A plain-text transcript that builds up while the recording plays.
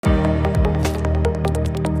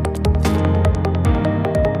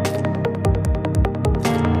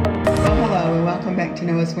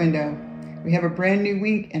West Window. We have a brand new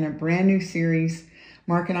week and a brand new series.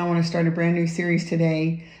 Mark and I want to start a brand new series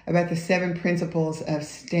today about the 7 principles of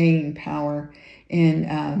staying power.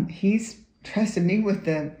 And he's trusted me with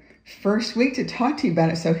the first week to talk to you about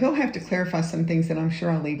it. So he'll have to clarify some things that I'm sure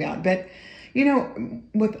I'll leave out. But, you know,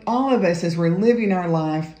 with all of us as we're living our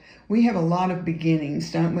life, we have a lot of beginnings,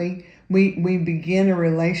 don't we? We begin a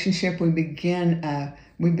relationship, we begin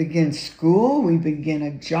school, we begin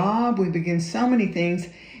a job, we begin so many things.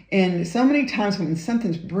 And so many times when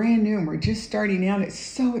something's brand new and we're just starting out, it's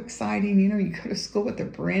so exciting. You know, you go to school with a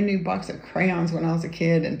brand new box of crayons when I was a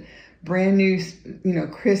kid and brand new,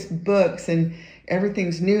 crisp books, and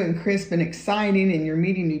everything's new and crisp and exciting, and you're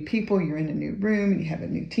meeting new people, you're in a new room, and you have a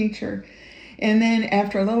new teacher. And then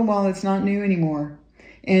after a little while, it's not new anymore.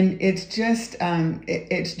 And it's just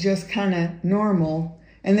kind of normal.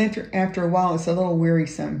 And then after a while, it's a little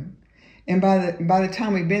wearisome. And by the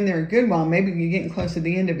time we've been there a good while, maybe you're getting close to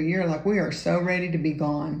the end of a year, like we are so ready to be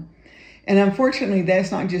gone. And unfortunately,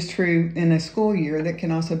 that's not just true in a school year. That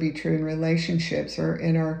can also be true in relationships, or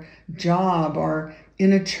in our job, or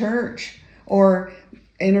in a church, or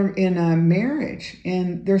in a marriage.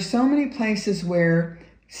 And there's so many places where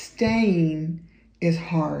staying is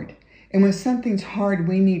hard. And when something's hard,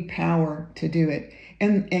 we need power to do it.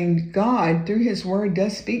 And God, through his word,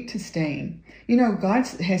 does speak to staying. You know, God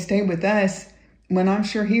has stayed with us when I'm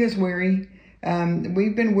sure he was weary.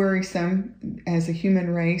 We've been wearisome as a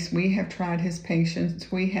human race. We have tried his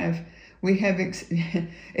patience. We have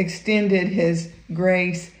extended his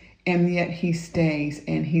grace, and yet he stays,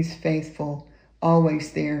 and he's faithful,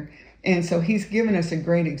 always there. And so he's given us a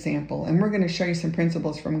great example, and we're going to show you some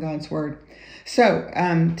principles from God's word. So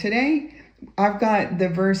today I've got the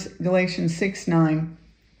verse Galatians 6:9.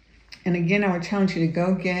 And again, I would challenge you to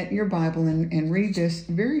go get your Bible and read this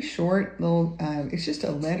very short little, it's just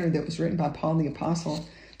a letter that was written by Paul the Apostle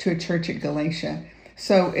to a church at Galatia.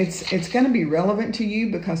 So it's going to be relevant to you,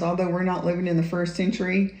 because although we're not living in the first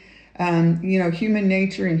century, human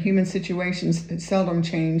nature and human situations seldom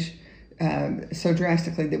change so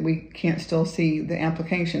drastically that we can't still see the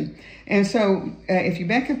application. And so if you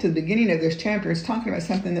back up to the beginning of this chapter, it's talking about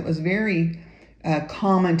something that was very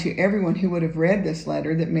common to everyone who would have read this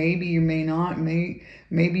letter, that maybe you may not,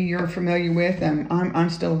 maybe you're familiar with. I'm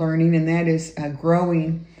still learning, and that is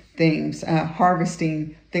growing things,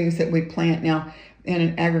 harvesting things that we plant. Now, in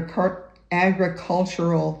an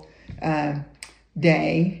agricultural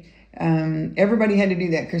day, everybody had to do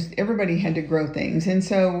that because everybody had to grow things. And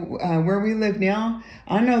so where we live now,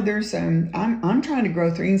 I know there's I'm trying to grow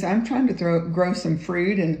things. I'm trying to grow some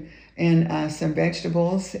fruit and some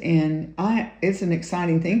vegetables, and it's an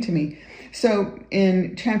exciting thing to me. So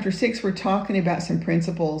in chapter 6, we're talking about some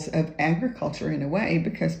principles of agriculture in a way,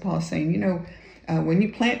 because Paul's saying, when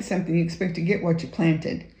you plant something, you expect to get what you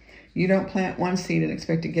planted. You don't plant one seed and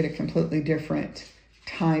expect to get a completely different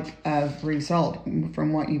type of result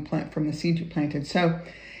from what you plant, from the seed you planted. So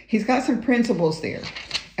he's got some principles there,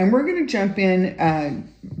 and we're going to jump in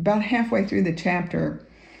about halfway through the chapter,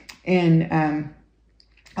 and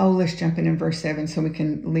let's jump in verse 7 so we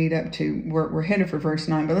can lead up to, we're headed for verse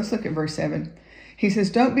 9, but let's look at verse 7. He says,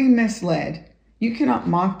 "Don't be misled. You cannot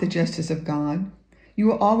mock the justice of God. You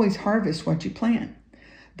will always harvest what you plant.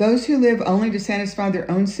 Those who live only to satisfy their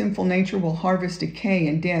own sinful nature will harvest decay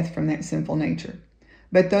and death from that sinful nature.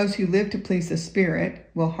 But those who live to please the Spirit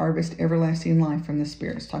will harvest everlasting life from the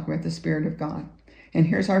Spirit." Let's talk about the Spirit of God. And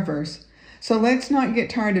here's our verse. "So let's not get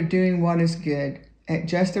tired of doing what is good. At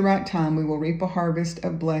just the right time, we will reap a harvest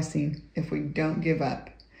of blessing if we don't give up."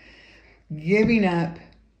 Giving up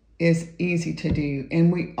is easy to do,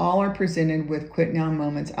 and we all are presented with quit now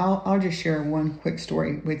moments. I'll just share one quick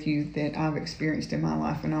story with you that I've experienced in my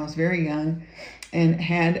life. When I was very young and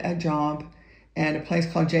had a job at a place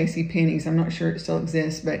called JCPenney's. I'm not sure it still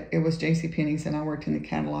exists, but it was JCPenney's, and I worked in the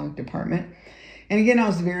catalog department. And again, I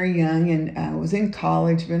was very young, and I was in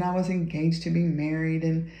college, but I was engaged to be married.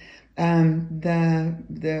 And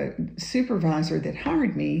the supervisor that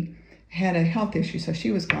hired me had a health issue, so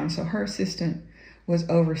she was gone. So her assistant was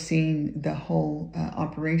overseeing the whole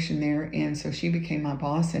operation there, and so she became my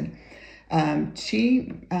boss. And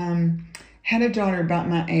she had a daughter about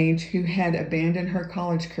my age who had abandoned her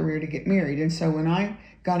college career to get married. And so when I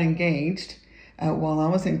got engaged while I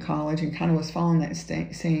was in college and kind of was following that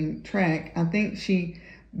same track, I think she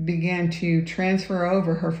began to transfer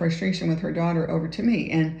over her frustration with her daughter over to me.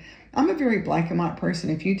 And I'm a very black and white person.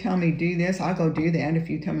 If you tell me do this, I'll go do that. If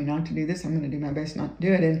you tell me not to do this, I'm going to do my best not to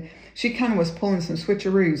do it. And she kind of was pulling some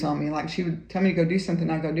switcheroos on me. Like she would tell me to go do something,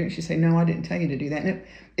 I'd go do it. She'd say, "No, I didn't tell you to do that." And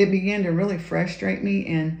it began to really frustrate me.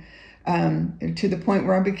 And to the point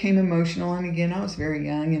where I became emotional. And again, I was very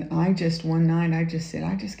young, and one night I just said,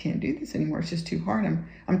 I just can't do this anymore. It's just too hard.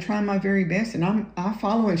 I'm trying my very best, and I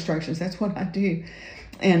follow instructions. That's what I do.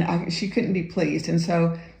 And she couldn't be pleased. And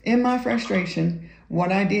so in my frustration,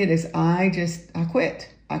 what I did is I quit.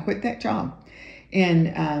 I quit that job.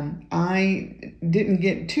 And I didn't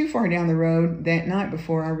get too far down the road that night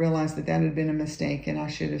before I realized that had been a mistake, and I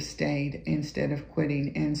should have stayed instead of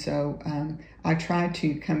quitting. And so I tried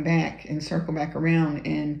to come back and circle back around,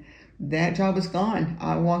 and that job was gone.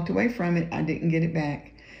 I walked away from it. I didn't get it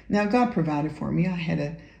back. Now, God provided for me. I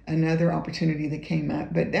had another opportunity that came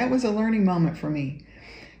up, but that was a learning moment for me.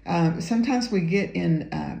 Sometimes we get in,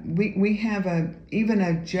 we have even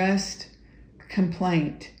a just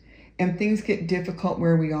complaint, and things get difficult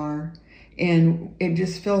where we are, and it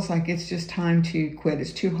just feels like it's just time to quit.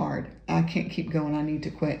 It's too hard. I can't keep going. I need to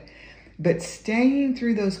quit. But staying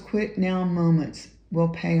through those quit now moments will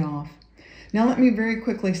pay off. Now, let me very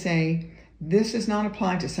quickly say, this does not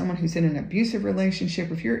apply to someone who's in an abusive relationship.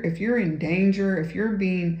 If you're in danger, if you're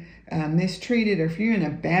being mistreated, or if you're in a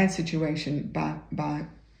bad situation, by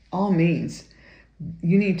all means,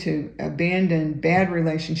 you need to abandon bad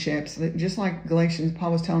relationships. Just like Galatians,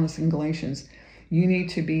 Paul was telling us in Galatians, you need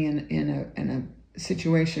to be in a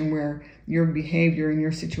situation where your behavior and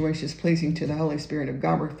your situation is pleasing to the Holy Spirit of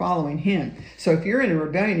God. We're following Him. So if you're in a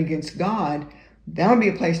rebellion against God, that would be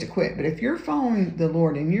a place to quit. But if you're following the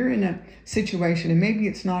Lord and you're in a situation, and maybe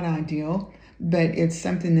it's not ideal, but it's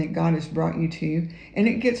something that God has brought you to, and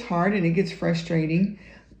it gets hard and it gets frustrating,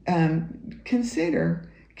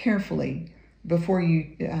 consider carefully before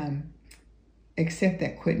you accept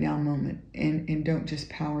that quit now moment, and don't just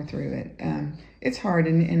power through it. It's hard,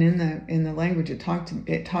 and in the language it talks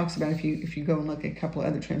about, if you go and look at a couple of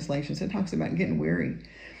other translations, it talks about getting weary.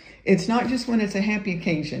 It's not just when it's a happy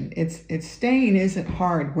occasion. It's staying isn't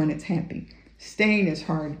hard when it's happy. Staying is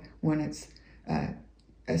hard when it's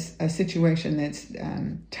a situation that's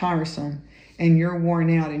tiresome, and you're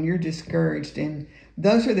worn out and you're discouraged, and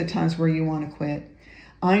those are the times where you want to quit.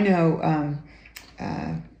 I know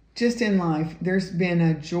just in life, there's been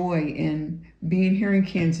a joy in being here in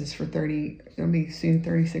Kansas for it'll be soon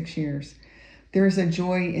 36 years. There's a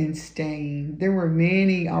joy in staying. There were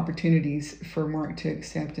many opportunities for Mark to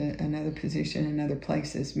accept another position in other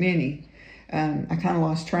places, many. I kind of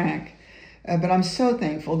lost track. But I'm so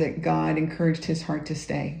thankful that God encouraged his heart to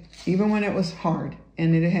stay, even when it was hard.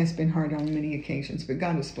 And it has been hard on many occasions, but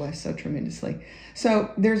God has blessed so tremendously.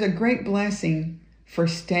 So there's a great blessing for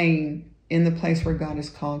staying in the place where God has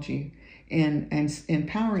called you, and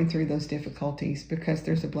powering through those difficulties, because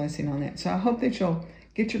there's a blessing on that. So I hope that you'll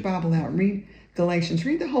get your Bible out, read Galatians,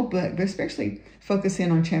 read the whole book, but especially focus in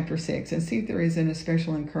on chapter 6 and see if there isn't a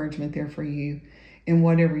special encouragement there for you in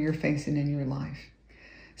whatever you're facing in your life.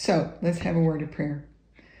 So let's have a word of prayer.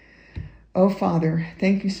 Oh, Father,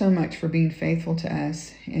 thank you so much for being faithful to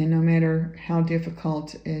us. And no matter how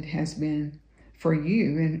difficult it has been for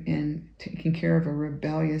you in taking care of a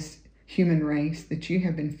rebellious human race, that you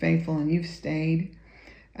have been faithful and you've stayed.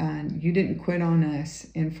 You didn't quit on us.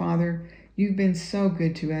 And Father, you've been so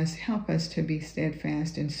good to us. Help us to be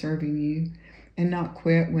steadfast in serving you and not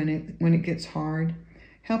quit when it gets hard.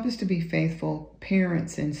 Help us to be faithful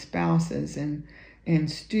parents and spouses and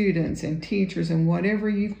students and teachers, and whatever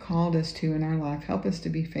you've called us to in our life. Help us to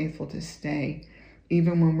be faithful to stay,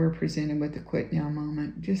 even when we're presented with a quit now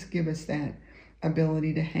moment. Just give us that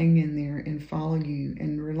ability to hang in there and follow you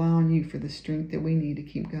and rely on you for the strength that we need to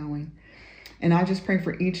keep going. And I just pray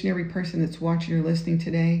for each and every person that's watching or listening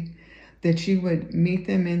today, that you would meet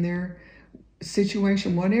them in their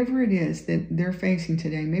situation, whatever it is that they're facing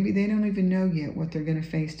today. Maybe they don't even know yet what they're going to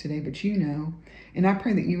face today, but you know. And I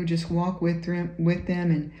pray that you would just walk with them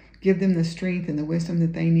and give them the strength and the wisdom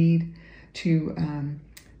that they need to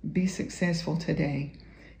be successful today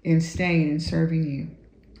in staying and serving you.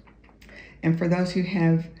 And for those who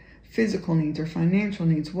have physical needs or financial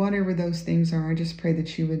needs, whatever those things are, I just pray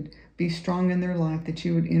that you would be strong in their life, that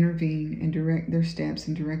you would intervene and direct their steps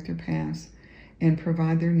and direct their paths and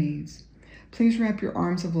provide their needs. Please wrap your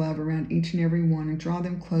arms of love around each and every one and draw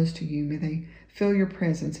them close to you. May they feel your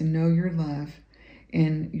presence and know your love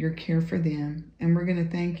and your care for them. And we're going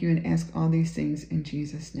to thank you and ask all these things in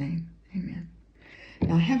Jesus' name. Amen.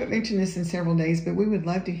 Now, I haven't mentioned this in several days, but we would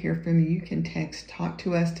love to hear from you. You can text Talk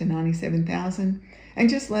to Us to 97,000 and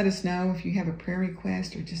just let us know if you have a prayer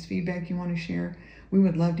request or just feedback you want to share. We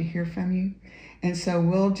would love to hear from you. And so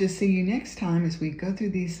we'll just see you next time as we go through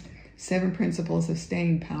these 7 principles of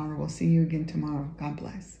staying power. We'll see you again tomorrow. God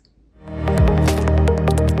bless.